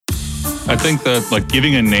I think that like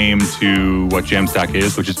giving a name to what JAMstack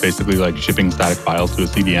is, which is basically like shipping static files to a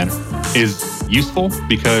CDN, is useful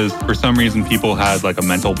because for some reason people had like a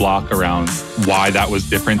mental block around why that was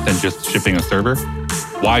different than just shipping a server.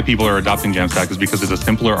 Why people are adopting JAMstack is because it's a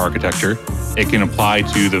simpler architecture. It can apply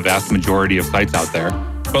to the vast majority of sites out there.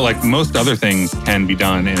 But like most other things can be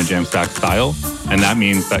done in a JAMstack style. And that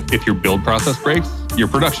means that if your build process breaks, your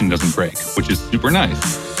production doesn't break, which is super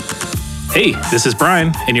nice. Hey, this is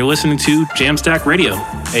Brian, and you're listening to JAMstack Radio,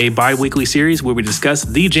 a bi-weekly series where we discuss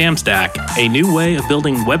the JAMstack, a new way of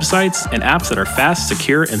building websites and apps that are fast,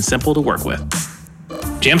 secure, and simple to work with.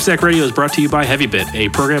 JAMstack Radio is brought to you by HeavyBit, a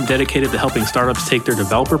program dedicated to helping startups take their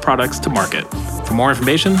developer products to market. For more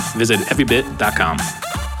information, visit heavybit.com.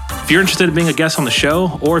 If you're interested in being a guest on the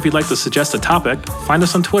show, or if you'd like to suggest a topic, find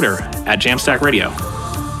us on Twitter at JAMstack Radio.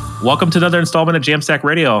 Welcome to another installment of JAMstack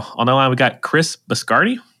Radio. On the line, we got Chris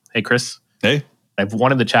Biscardi. Hey, Chris. Hey. I've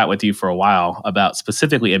wanted to chat with you for a while about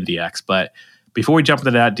specifically MDX, but before we jump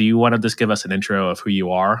into that, do you want to just give us an intro of who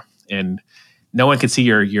you are? And no one can see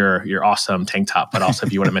your awesome tank top, but also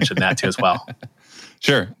if you want to mention that too as well.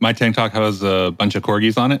 Sure. My tank top has a bunch of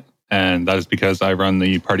corgis on it, and that is because I run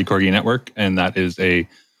the Party Corgi Network, and that is a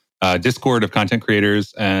Discord of content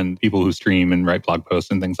creators and people who stream and write blog posts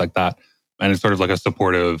and things like that. And it's sort of like a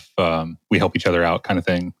supportive, we help each other out kind of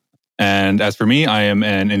thing. And as for me, I am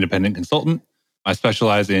an independent consultant. I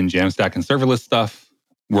specialize in JAMstack and serverless stuff.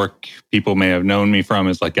 Work people may have known me from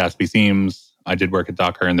is like Gatsby themes. I did work at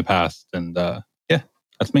Docker in the past. And yeah,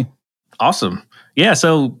 that's me. Awesome. Yeah,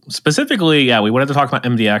 so specifically, we wanted to talk about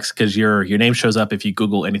MDX because your name shows up if you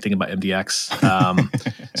Google anything about MDX.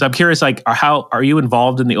 So I'm curious, like, how are you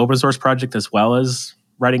involved in the open source project as well as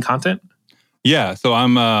writing content? Yeah, so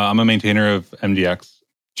I'm a maintainer of MDX.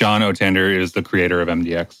 John Otander is the creator of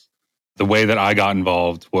MDX. The way that I got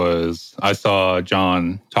involved was I saw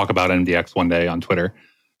John talk about MDX one day on Twitter,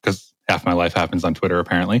 because half my life happens on Twitter,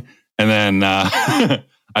 apparently. And then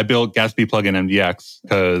I built Gatsby plugin MDX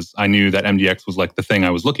because I knew that MDX was like the thing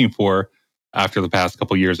I was looking for after the past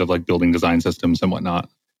couple of years of like building design systems and whatnot.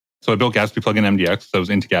 So I built Gatsby plugin MDX. So I was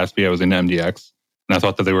into Gatsby, I was into MDX, and I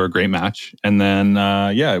thought that they were a great match. And then,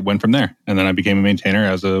 it went from there. And then I became a maintainer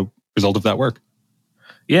as a result of that work.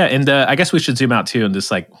 Yeah, and I guess we should zoom out too and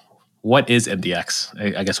just like, what is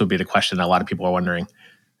MDX? I guess would be the question a lot of people are wondering.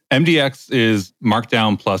 MDX is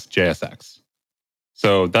Markdown plus JSX.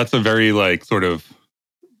 So that's a very like sort of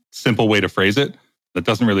simple way to phrase it. That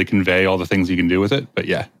doesn't really convey all the things you can do with it. But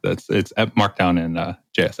yeah, it's Markdown and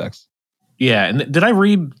JSX. Yeah, and did I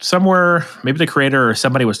read somewhere, maybe the creator or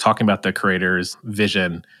somebody was talking about the creator's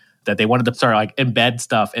vision that they wanted to start like embed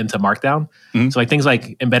stuff into Markdown. Mm-hmm. So like things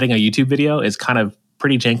like embedding a YouTube video is kind of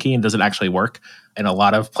pretty janky and doesn't actually work in a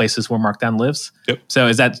lot of places where Markdown lives. Yep.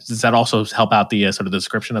 So does that also help out the sort of the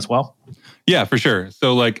description as well? Yeah, for sure.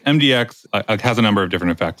 So like MDX has a number of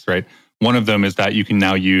different effects, right? One of them is that you can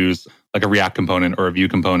now use like a React component or a Vue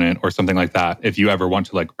component or something like that. If you ever want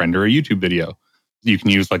to like render a YouTube video, you can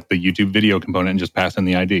use like the YouTube video component and just pass in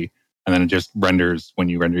the ID. And then it just renders when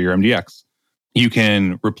you render your MDX. You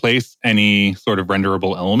can replace any sort of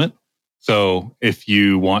renderable element. So if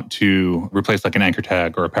you want to replace like an anchor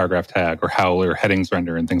tag or a paragraph tag or howl or headings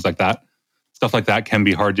render and things like that, stuff like that can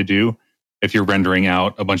be hard to do if you're rendering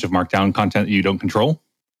out a bunch of Markdown content that you don't control.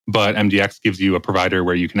 But MDX gives you a provider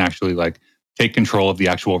where you can actually like take control of the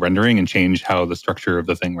actual rendering and change how the structure of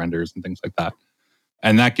the thing renders and things like that.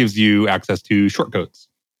 And that gives you access to shortcodes.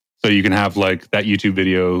 So you can have like that YouTube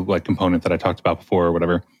video like component that I talked about before or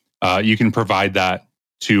whatever. You can provide that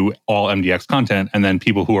to all MDX content, and then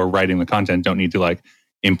people who are writing the content don't need to like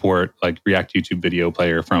import like React YouTube video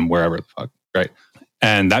player from wherever the fuck, right?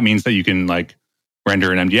 And that means that you can like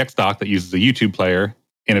render an MDX doc that uses a YouTube player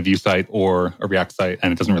in a Vue site or a React site,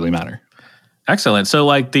 and it doesn't really matter. Excellent. So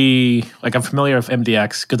I'm familiar with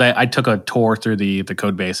MDX because I took a tour through the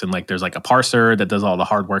code base, and like there's like a parser that does all the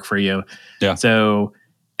hard work for you. Yeah. So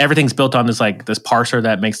everything's built on this parser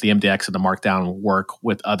that makes the MDX and the Markdown work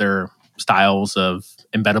with other styles of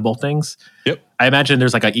embeddable things. Yep. I imagine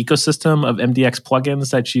there's like an ecosystem of MDX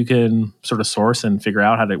plugins that you can sort of source and figure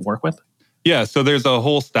out how to work with. Yeah, so there's a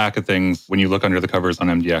whole stack of things when you look under the covers on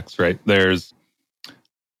MDX, right? There's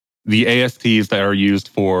the ASTs that are used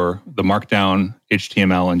for the Markdown,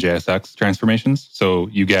 HTML, and JSX transformations. So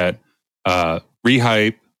you get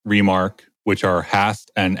rehype, remark, which are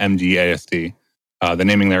HAST and MD AST. The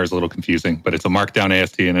naming there is a little confusing, but it's a Markdown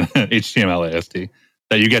AST and an HTML AST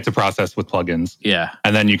that you get to process with plugins. Yeah.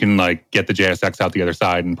 And then you can like get the JSX out the other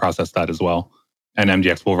side and process that as well. And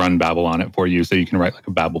MDX will run Babel on it for you. So you can write like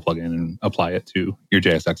a Babel plugin and apply it to your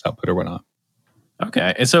JSX output or whatnot.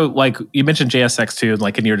 Okay. And so like you mentioned JSX too,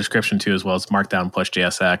 like in your description too, as well as Markdown plus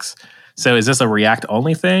JSX. So is this a React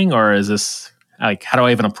only thing, or is this like, how do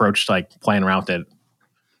I even approach like playing around with it?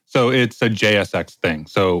 So it's a JSX thing.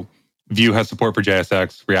 So Vue has support for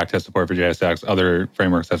JSX, React has support for JSX, other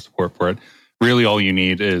frameworks have support for it. Really all you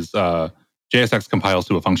need is JSX compiles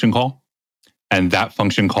to a function call. And that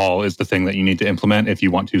function call is the thing that you need to implement if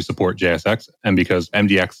you want to support JSX. And because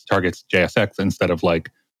MDX targets JSX instead of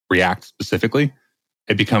like React specifically,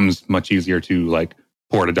 it becomes much easier to like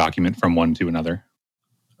port a document from one to another.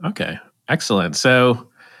 Okay, excellent. So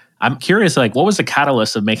I'm curious, like, what was the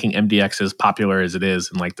catalyst of making MDX as popular as it is,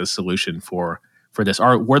 and like the solution for this?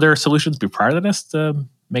 Were there solutions prior to this to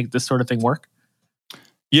make this sort of thing work?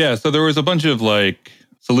 Yeah, so there was a bunch of like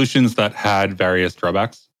solutions that had various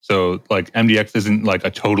drawbacks. So like MDX isn't like a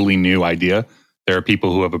totally new idea. There are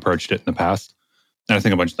people who have approached it in the past. And I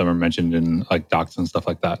think a bunch of them are mentioned in like docs and stuff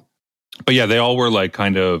like that. But yeah, they all were like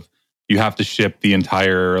kind of, you have to ship the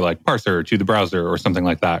entire like parser to the browser or something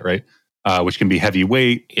like that, right? Which can be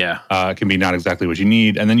heavyweight. Yeah. It can be not exactly what you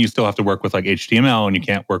need. And then you still have to work with like HTML, and you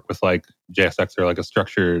can't work with like JSX or like a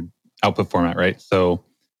structured output format, right? So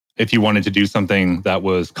if you wanted to do something that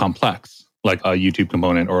was complex, like a YouTube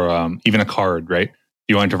component or even a card, right?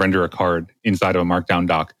 If you wanted to render a card inside of a Markdown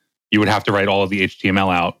doc, you would have to write all of the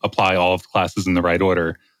HTML out, apply all of the classes in the right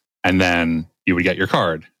order, and then you would get your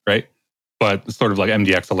card, right? But sort of like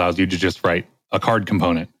MDX allows you to just write a card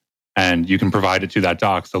component, and you can provide it to that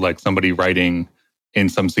doc. So like somebody writing in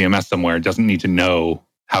some CMS somewhere doesn't need to know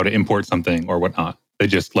how to import something or whatnot. They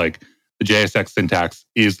just like the JSX syntax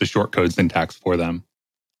is the shortcode syntax for them,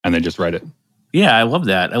 and they just write it. Yeah, I love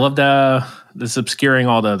that. I love this obscuring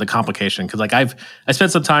all the complication, because like I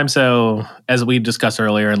spent some time, so as we discussed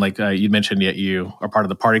earlier, and like you mentioned, yet you are part of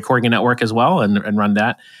the Party Corgi network as well and run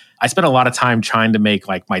that. I spent a lot of time trying to make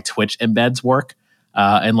like my Twitch embeds work,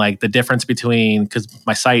 and like the difference between, because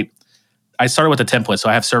my site, I started with a template, so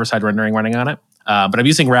I have server-side rendering running on it, but I'm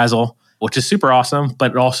using Razzle, which is super awesome,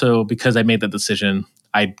 but also because I made the decision,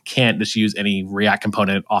 I can't just use any React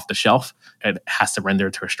component off the shelf. It has to render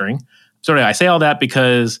to a string. So anyway, I say all that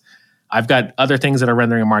because I've got other things that are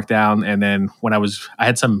rendering in Markdown, and then when I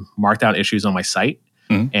had some Markdown issues on my site,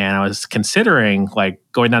 and I was considering like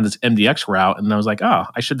going down this MDX route, and I was like, oh,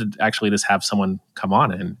 I should actually just have someone come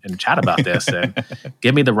on and chat about this and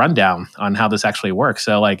give me the rundown on how this actually works.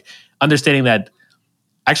 So like understanding that,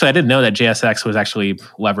 actually I didn't know that JSX was actually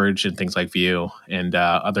leveraged in things like Vue and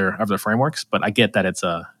other frameworks, but I get that it's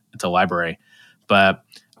a library. But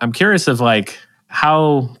I'm curious of like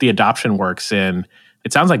how the adoption works, and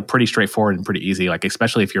it sounds like pretty straightforward and pretty easy, like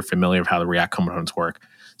especially if you're familiar with how the React components work.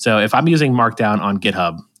 So if I'm using Markdown on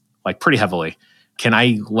GitHub, like pretty heavily, can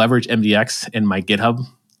I leverage MDX in my GitHub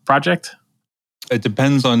project? It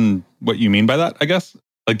depends on what you mean by that, I guess.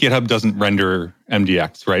 Like GitHub doesn't render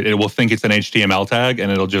MDX, right? It will think it's an HTML tag,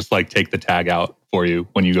 and it'll just like take the tag out for you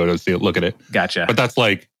when you go to see it, look at it. Gotcha. But that's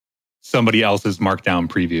like somebody else's Markdown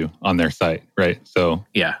preview on their site, right? So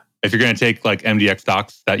yeah, if you're going to take like MDX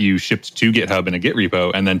docs that you shipped to GitHub in a Git repo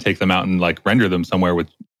and then take them out and like render them somewhere with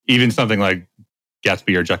even something like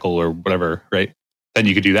Gatsby or Jekyll or whatever, right? Then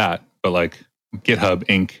you could do that. But like GitHub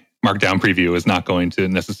Inc. Markdown preview is not going to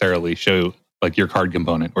necessarily show like your card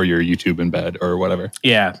component or your YouTube embed or whatever.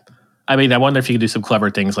 Yeah. I mean, I wonder if you could do some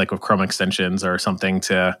clever things like with Chrome extensions or something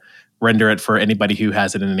to render it for anybody who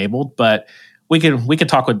has it enabled. But we could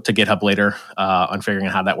talk to GitHub later on figuring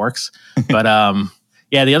out how that works. But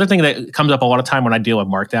yeah, the other thing that comes up a lot of time when I deal with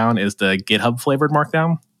Markdown is the GitHub flavored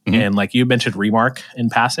Markdown. And like you mentioned Remark in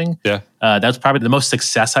passing. Yeah. That's probably the most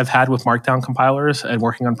success I've had with Markdown compilers and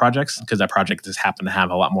working on projects, because that project just happened to have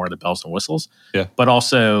a lot more of the bells and whistles. Yeah. But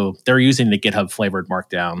also they're using the GitHub flavored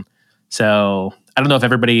Markdown. So I don't know if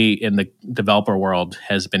everybody in the developer world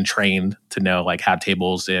has been trained to know like how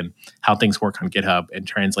tables and how things work on GitHub and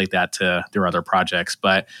translate that to their other projects.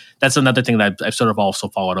 But that's another thing that I've sort of also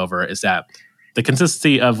followed over, is that the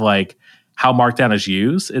consistency of like how Markdown is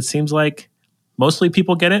used. It seems like mostly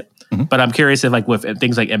people get it, but I'm curious if like with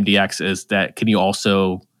things like MDX, is that can you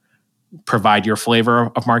also provide your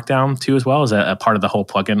flavor of Markdown too as well? Is that a part of the whole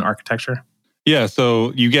plugin architecture? Yeah,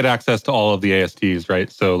 so you get access to all of the ASTs,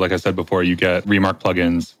 right? So like I said before, you get Remark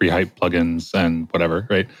plugins, Rehype plugins, and whatever,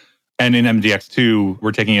 right? And in MDX2,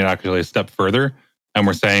 we're taking it actually a step further. And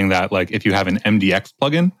we're saying that like if you have an MDX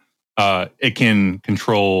plugin, it can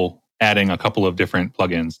control adding a couple of different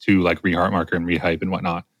plugins to like Remark and Rehype and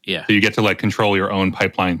whatnot. Yeah. So you get to like control your own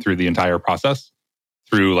pipeline through the entire process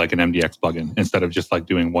through like an MDX plugin instead of just like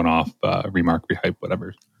doing one-off Remark, Rehype,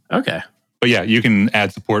 whatever. Okay. But yeah, you can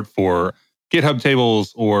add support for GitHub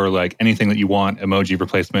tables or like anything that you want, emoji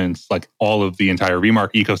replacements, like all of the entire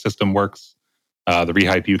Remark ecosystem works. The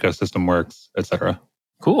Rehype ecosystem works, etc.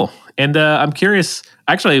 Cool. And I'm curious,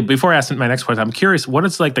 actually, before I ask my next question, I'm curious, what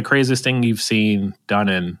is like the craziest thing you've seen done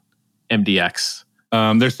in MDX?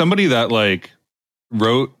 There's somebody that like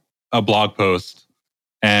wrote a blog post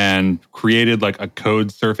and created like a code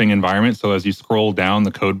surfing environment. So as you scroll down,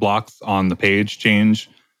 the code blocks on the page change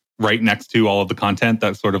right next to all of the content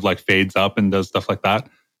that sort of like fades up and does stuff like that.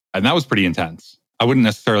 And that was pretty intense. I wouldn't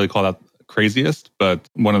necessarily call that craziest, but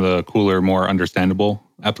one of the cooler, more understandable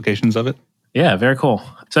applications of it. Yeah, very cool.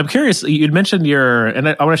 So I'm curious, you'd mentioned and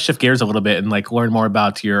I want to shift gears a little bit and like learn more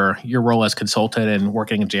about your role as consultant and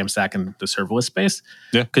working in JAMstack in the serverless space.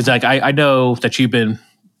 Yeah. Because like I know that you've been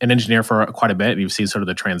an engineer for quite a bit and you've seen sort of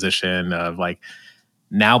the transition of like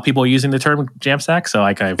now people are using the term JAMstack. So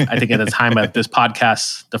like I think at the time of this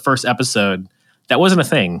podcast, the first episode, that wasn't a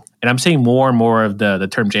thing. And I'm seeing more and more of the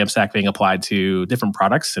term JAMstack being applied to different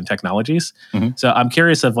products and technologies. Mm-hmm. So I'm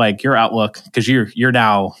curious of like your outlook, because you're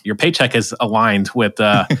now, your paycheck is aligned with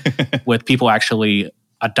with people actually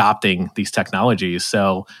adopting these technologies.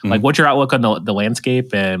 So like what's your outlook on the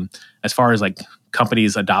landscape and as far as like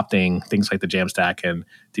companies adopting things like the JAMstack and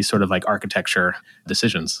these sort of like architecture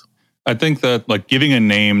decisions? I think that like giving a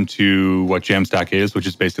name to what JAMstack is, which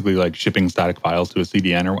is basically like shipping static files to a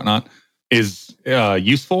CDN or whatnot, is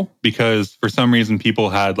useful because for some reason people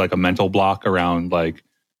had like a mental block around like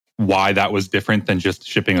why that was different than just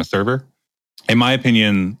shipping a server. In my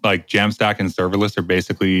opinion, like JAMstack and serverless are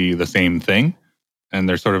basically the same thing. And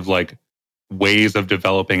they're sort of like ways of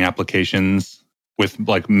developing applications with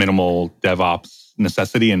like minimal DevOps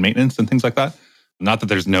necessity and maintenance and things like that. Not that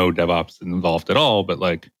there's no DevOps involved at all, but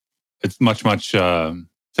like it's much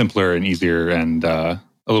simpler and easier and a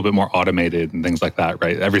little bit more automated and things like that,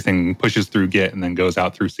 right? Everything pushes through Git and then goes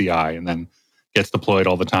out through CI and then gets deployed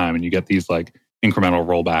all the time. And you get these like incremental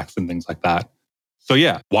rollbacks and things like that. So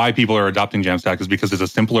yeah, why people are adopting JAMstack is because it's a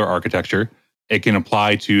simpler architecture. It can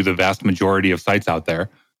apply to the vast majority of sites out there.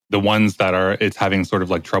 The ones that it's having sort of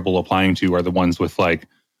like trouble applying to are the ones with like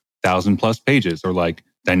 1,000+ pages or like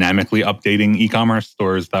dynamically updating e-commerce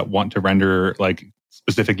stores that want to render like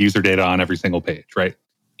specific user data on every single page, right?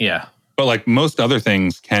 Yeah. But like most other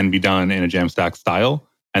things can be done in a JAMstack style.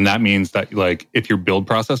 And that means that like if your build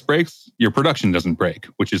process breaks, your production doesn't break,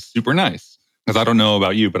 which is super nice. Because I don't know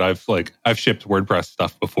about you, but I've shipped WordPress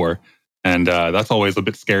stuff before. And that's always a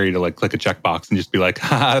bit scary to like click a checkbox and just be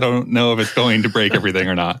like, I don't know if it's going to break everything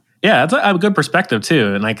or not. Yeah, that's a good perspective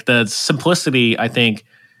too. And like the simplicity, I think,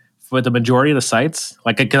 for the majority of the sites,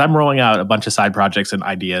 like, because I'm rolling out a bunch of side projects and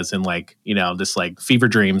ideas and like, this like fever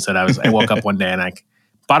dreams that I woke up one day and I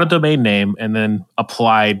bought a domain name and then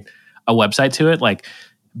applied a website to it. Like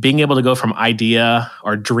being able to go from idea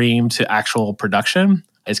or dream to actual production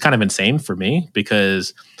is kind of insane for me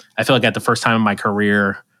because I feel like at the first time in my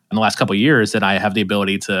career in the last couple of years that I have the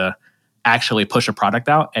ability to actually push a product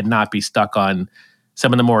out and not be stuck on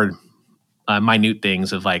some of the more minute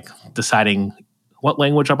things of like deciding what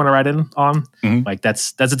language I'm going to write in on. Mm-hmm. Like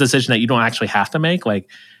that's a decision that you don't actually have to make. Like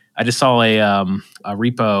I just saw a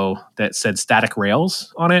repo that said static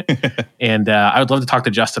Rails on it. And I would love to talk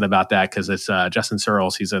to Justin about that because it's Justin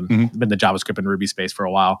Searles. He's been in the JavaScript and Ruby space for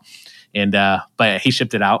a while. And but he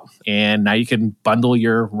shipped it out. And now you can bundle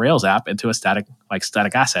your Rails app into a static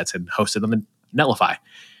assets and host it on the Netlify,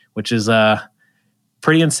 which is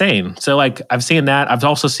pretty insane. So like I've seen that. I've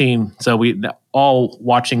also seen, so we all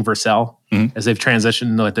watching Vercel as they've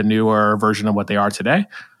transitioned to like the newer version of what they are today.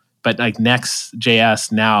 But like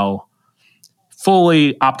Next.js now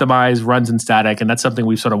fully optimized, runs in static, and that's something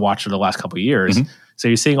we've sort of watched for the last couple of years. Mm-hmm. So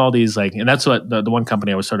you're seeing all these like, and that's what the one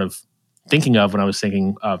company I was sort of thinking of when I was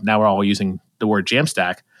thinking of now we're all using the word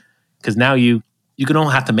JAMstack, because now you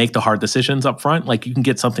don't have to make the hard decisions up front. Like you can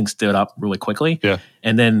get something stood up really quickly. Yeah.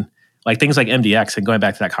 And then like things like MDX and going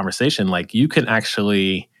back to that conversation, like you can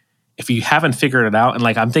actually, if you haven't figured it out, and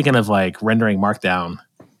like I'm thinking of like rendering Markdown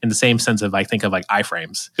in the same sense of I think of like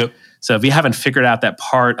iframes. Yep. So if you haven't figured out that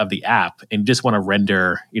part of the app and just want to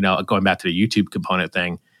render, going back to the YouTube component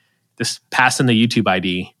thing, just pass in the YouTube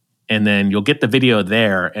ID and then you'll get the video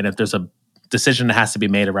there. And if there's a decision that has to be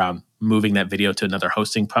made around moving that video to another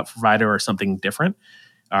hosting provider or something different,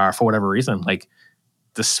 for whatever reason, like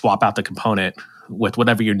just swap out the component with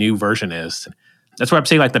whatever your new version is. That's where I'm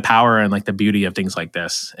seeing like the power and like the beauty of things like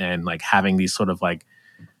this and like having these sort of like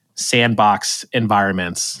sandbox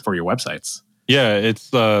environments for your websites. Yeah, it's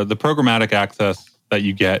the programmatic access that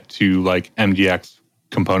you get to like MDX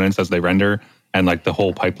components as they render and like the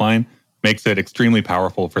whole pipeline makes it extremely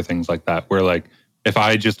powerful for things like that, where like if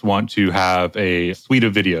I just want to have a suite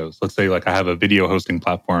of videos, let's say like I have a video hosting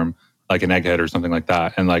platform like an Egghead or something like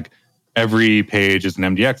that, and like every page is an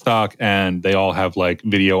MDX doc and they all have like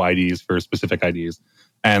video IDs for specific IDs.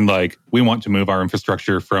 And like we want to move our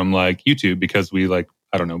infrastructure from like YouTube because we like,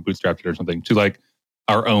 I don't know, bootstrapped it or something, to like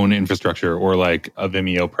our own infrastructure or like a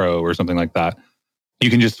Vimeo Pro or something like that. You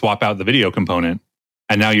can just swap out the video component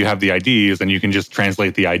and now you have the IDs and you can just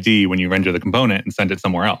translate the ID when you render the component and send it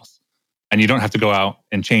somewhere else. And you don't have to go out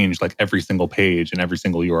and change like every single page and every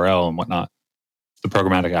single URL and whatnot. The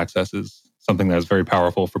programmatic access is something that is very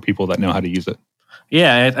powerful for people that know how to use it.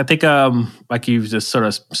 Yeah, I think like you've just sort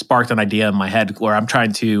of sparked an idea in my head where I'm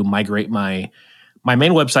trying to migrate my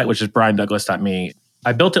main website, which is briandouglas.me.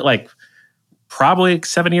 I built it like probably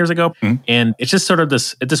 7 years ago. And it's just sort of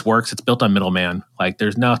this, it just works. It's built on middleman. Like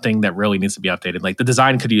there's nothing that really needs to be updated. Like the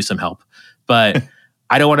design could use some help, but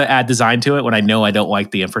I don't want to add design to it when I know I don't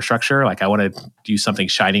like the infrastructure. Like I want to do something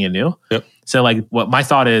shiny and new. Yep. So like what my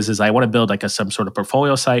thought is I want to build like some sort of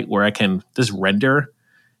portfolio site where I can just render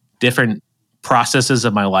different processes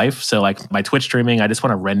of my life. So like my Twitch streaming, I just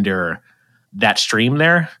want to render that stream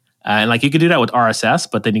there. And like you could do that with RSS,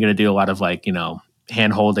 but then you're going to do a lot of like, you know,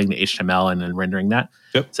 hand holding the HTML and then rendering that.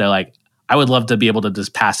 Yep. So like I would love to be able to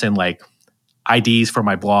just pass in like IDs for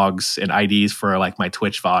my blogs and IDs for like my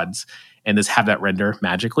Twitch VODs and just have that render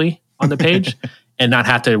magically on the page and not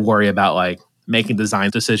have to worry about like making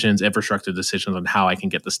design decisions, infrastructure decisions on how I can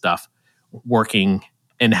get the stuff working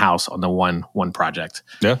in-house on the one project.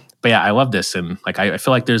 Yeah. But yeah, I love this. And like, I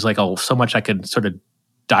feel like there's like so much I could sort of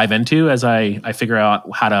dive into as I figure out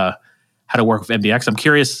how to work with MDX. I'm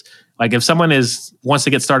curious, like if someone wants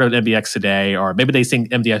to get started with MDX today, or maybe they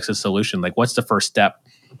think MDX is a solution, like what's the first step?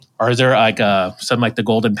 Or is there like some like the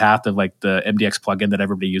golden path of like the MDX plugin that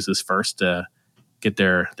everybody uses first to get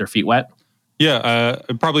their feet wet? Yeah,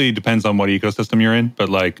 it probably depends on what ecosystem you're in, but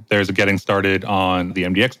like there's a getting started on the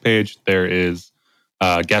MDX page. There is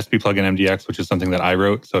Gatsby plugin MDX, which is something that I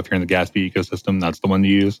wrote. So if you're in the Gatsby ecosystem, that's the one to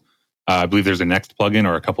use. I believe there's a Next plugin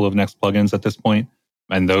or a couple of Next plugins at this point.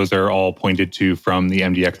 And those are all pointed to from the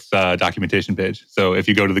MDX documentation page. So if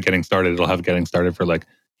you go to the getting started, it'll have getting started for like,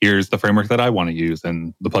 here's the framework that I want to use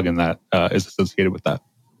and the plugin that is associated with that.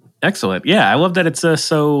 Excellent. Yeah, I love that it's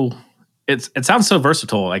so... It sounds so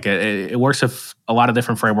versatile. Like it works with a lot of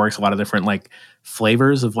different frameworks, a lot of different like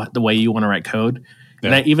flavors of the way you want to write code.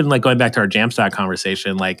 Yeah. And even like going back to our JAMstack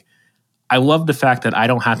conversation, like I love the fact that I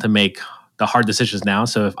don't have to make the hard decisions now.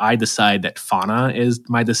 So if I decide that Fauna is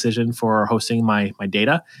my decision for hosting my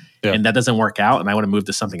data, and that doesn't work out, and I want to move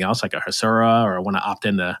to something else like a Hasura, or I want to opt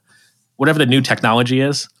into whatever the new technology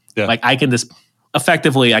is, like I can just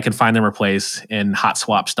effectively I can find and replace and hot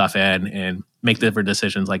swap stuff in and make different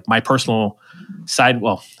decisions. Like my personal side,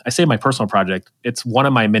 well, I say my personal project, it's one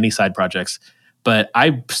of my many side projects, but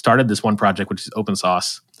I started this one project, which is open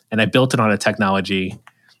source, and I built it on a technology,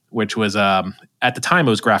 which was, at the time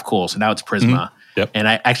it was GraphQL. So now it's Prisma. And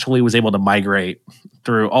I actually was able to migrate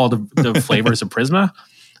through all the flavors of Prisma.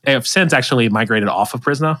 I have since actually migrated off of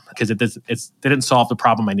Prisma because it didn't solve the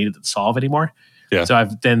problem I needed to solve anymore. So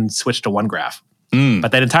I've then switched to OneGraph.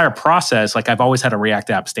 But that entire process, like I've always had a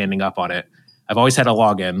React app standing up on it. I've always had a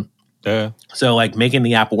login. So like making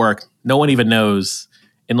the app work, no one even knows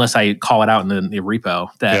unless I call it out in the repo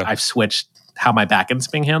that I've switched how my backend's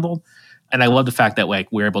being handled. And I love the fact that like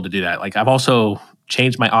we're able to do that. Like I've also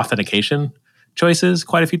changed my authentication choices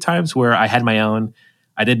quite a few times where I had my own.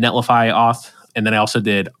 I did Netlify auth, and then I also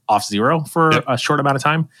did Auth0 for a short amount of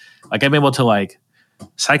time. Like I'm able to like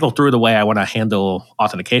cycle through the way I want to handle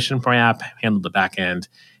authentication for my app, handle the backend.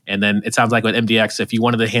 And then it sounds like with MDX, if you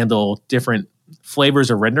wanted to handle different flavors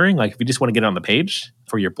of rendering, like if you just want to get it on the page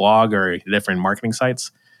for your blog or different marketing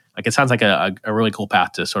sites, like it sounds like a really cool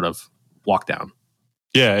path to sort of walk down.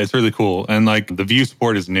 Yeah, it's really cool. And like the Vue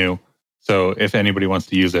support is new. So if anybody wants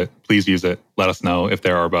to use it, please use it. Let us know if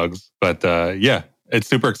there are bugs. But yeah, it's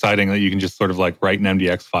super exciting that you can just sort of like write an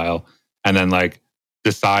MDX file and then like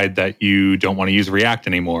decide that you don't want to use React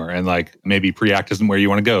anymore. And like maybe Preact isn't where you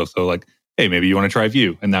want to go. So like, hey, maybe you want to try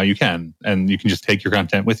Vue, and now you can. And you can just take your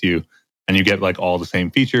content with you and you get like all the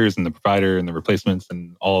same features and the provider and the replacements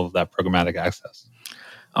and all of that programmatic access.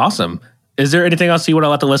 Awesome. Is there anything else you want to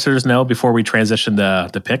let the listeners know before we transition to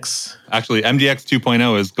the picks? Actually, MDX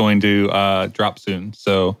 2.0 is going to drop soon.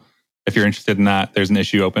 So if you're interested in that, there's an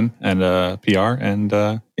issue open and PR, and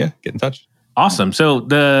get in touch. Awesome. So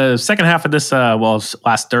the second half of this,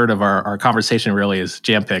 last third of our conversation really is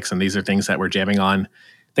jam picks. And these are things that we're jamming on,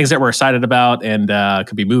 things that we're excited about, and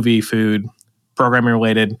could be movie, food, programming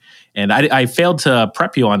related. And I failed to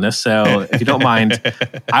prep you on this. So if you don't mind,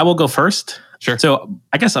 I will go first. Sure. So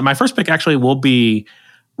I guess my first pick actually will be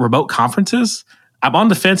remote conferences. I'm on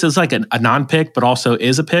the fence. It's like a non-pick, but also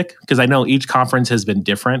is a pick because I know each conference has been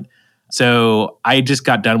different. So I just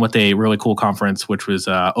got done with a really cool conference, which was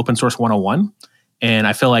Open Source 101. And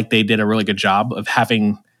I feel like they did a really good job of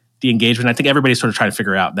having the engagement. I think everybody's sort of trying to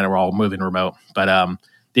figure out that we're all moving remote. But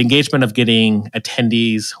the engagement of getting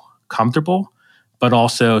attendees comfortable, but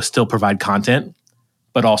also still provide content,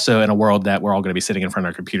 but also in a world that we're all going to be sitting in front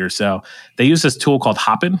of our computers. So they use this tool called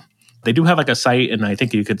Hopin. They do have like a site, and I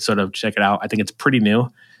think you could sort of check it out. I think it's pretty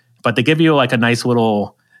new, but they give you like a nice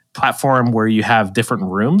little platform where you have different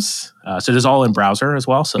rooms. So it's all in browser as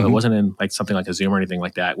well. So it wasn't in like something like a Zoom or anything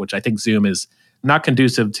like that, which I think Zoom is not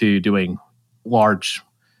conducive to doing large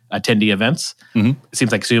attendee events. It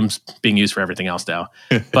seems like Zoom's being used for everything else now.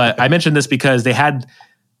 But I mentioned this because they had,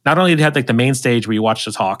 not only they had like the main stage where you watch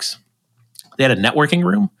the talks, they had a networking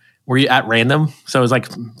room where you at random. So it was like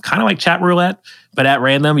kind of like chat roulette, but at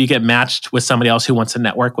random you get matched with somebody else who wants to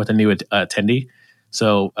network with a new attendee.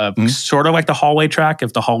 So sort of like the hallway track,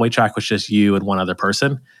 if the hallway track was just you and one other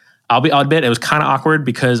person. I'll admit it was kind of awkward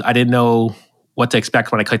because I didn't know what to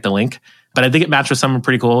expect when I clicked the link. But I think it matched with someone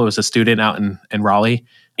pretty cool. It was a student out in Raleigh.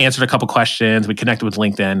 Answered a couple questions. We connected with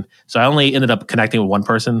LinkedIn. So I only ended up connecting with one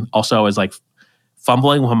person. Also, I was like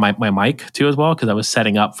fumbling with my mic too as well because I was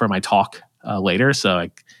setting up for my talk later. So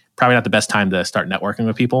like, probably not the best time to start networking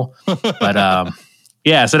with people. But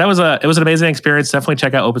yeah, so it was an amazing experience. Definitely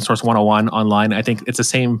check out Open Source 101 online. I think it's the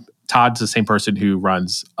same. Todd's the same person who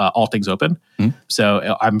runs All Things Open.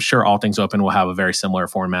 So I'm sure All Things Open will have a very similar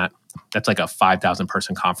format. That's like a 5,000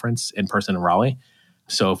 person conference in person in Raleigh.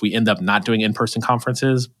 So if we end up not doing in-person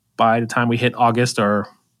conferences by the time we hit August or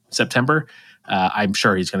September, I'm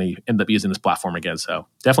sure he's going to end up using this platform again. So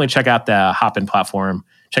definitely check out the Hopin platform.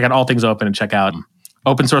 Check out All Things Open and check out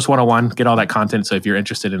Open Source 101. Get all that content. So if you're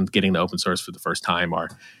interested in getting the open source for the first time or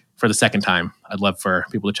for the second time, I'd love for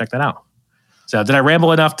people to check that out. So did I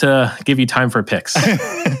ramble enough to give you time for picks?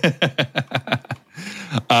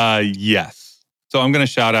 Yes. So I'm going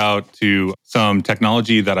to shout out to some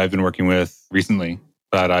technology that I've been working with recently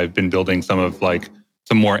that I've been building some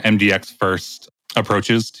more MDX first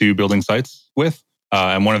approaches to building sites with.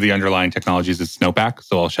 And one of the underlying technologies is Snowpack.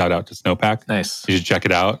 So I'll shout out to Snowpack. Nice. You should check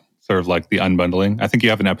it out. Sort of like the unbundling. I think you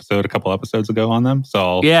have a couple episodes ago on them.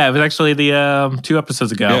 So yeah, it was actually the 2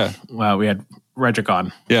 episodes ago. Yeah. Wow, we had Redrick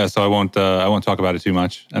on. Yeah, so I won't talk about it too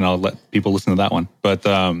much, and I'll let people listen to that one. But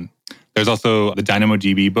there's also the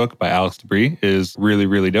DynamoDB book by Alex Debris is really,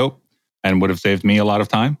 really dope and would have saved me a lot of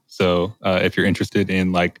time. So if you're interested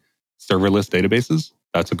in like serverless databases,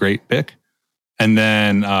 that's a great pick. And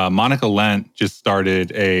then Monica Lent just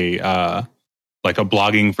started a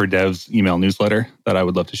blogging for devs email newsletter that I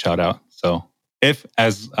would love to shout out. So if,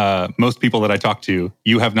 as most people that I talk to,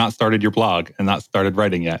 you have not started your blog and not started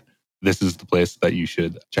writing yet, this is the place that you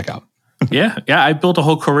should check out. Yeah. I built a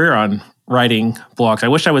whole career on writing blogs. I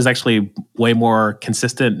wish I was actually way more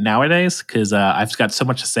consistent nowadays because I've got so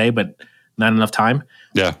much to say, but not enough time.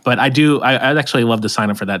 Yeah. But I'd actually love to sign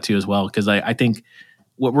up for that too as well because I think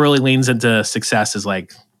what really leans into success is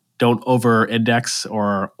like, don't over-index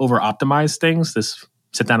or over-optimize things. Just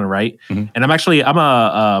sit down and write. And I'm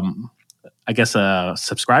a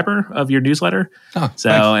subscriber of your newsletter. Oh,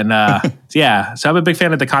 so thanks. And yeah, so I'm a big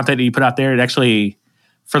fan of the content that you put out there. It actually,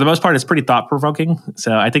 for the most part, it's pretty thought-provoking.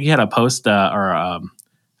 So I think you had a post email.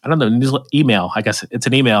 I guess it's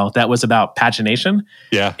an email that was about pagination.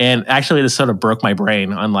 Yeah, and actually, this sort of broke my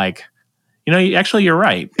brain on like, you're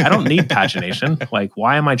right. I don't need pagination. Like,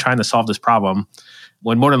 why am I trying to solve this problem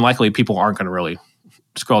when more than likely people aren't going to really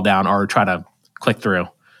scroll down or try to click through?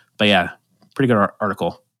 But yeah, pretty good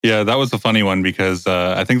article. Yeah, that was a funny one because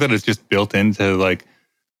I think that it's just built into like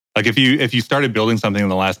if you started building something in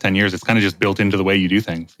the last 10 years, it's kind of just built into the way you do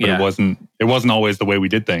things. But it wasn't always the way we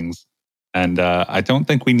did things. And I don't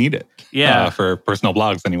think we need it. Yeah, for personal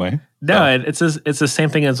blogs anyway. No, it's the same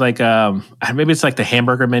thing as like maybe it's like the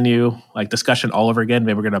hamburger menu like discussion all over again.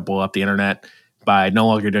 Maybe we're gonna blow up the internet by no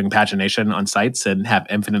longer doing pagination on sites and have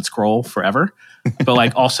infinite scroll forever. But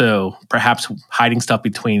like also perhaps hiding stuff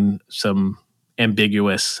between some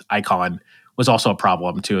ambiguous icon was also a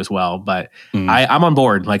problem too as well. But I'm on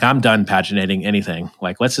board. Like I'm done paginating anything.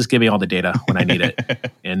 Like let's just give me all the data when I need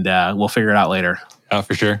it, and we'll figure it out later.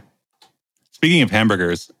 For sure. Speaking of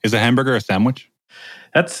hamburgers, is a hamburger a sandwich?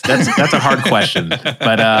 That's a hard question,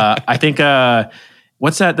 but I think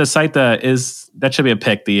what's that? The site that should be a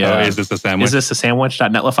pick. Is this a sandwich? Is this a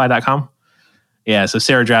sandwich.netlify.com? Yeah. So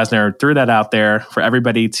Sarah Drasner threw that out there for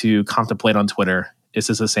everybody to contemplate on Twitter. Is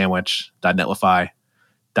this a sandwich.netlify.com?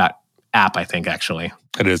 .app, I think, actually.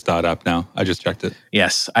 It is .app now. I just checked it.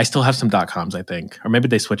 Yes. I still have some .coms, I think. Or maybe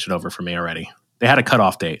they switched it over for me already. They had a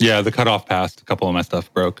cutoff date. Yeah, the cutoff passed. A couple of my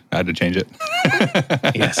stuff broke. I had to change it.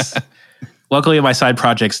 Yes. Luckily, my side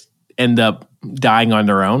projects end up dying on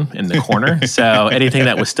their own in the corner. So anything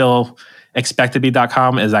that was still expected to be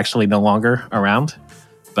 .com is actually no longer around.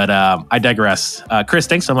 But I digress. Chris,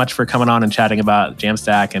 thanks so much for coming on and chatting about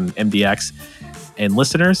JAMstack and MDX. And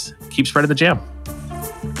listeners, keep spreading the jam.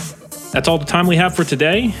 That's all the time we have for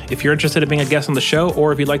today. If you're interested in being a guest on the show,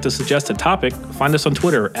 or if you'd like to suggest a topic, find us on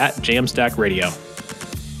Twitter at JAMstack Radio.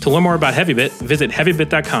 To learn more about HeavyBit, visit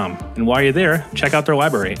heavybit.com. And while you're there, check out their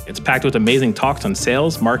library. It's packed with amazing talks on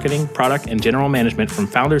sales, marketing, product, and general management from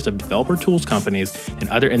founders of developer tools companies and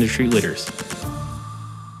other industry leaders.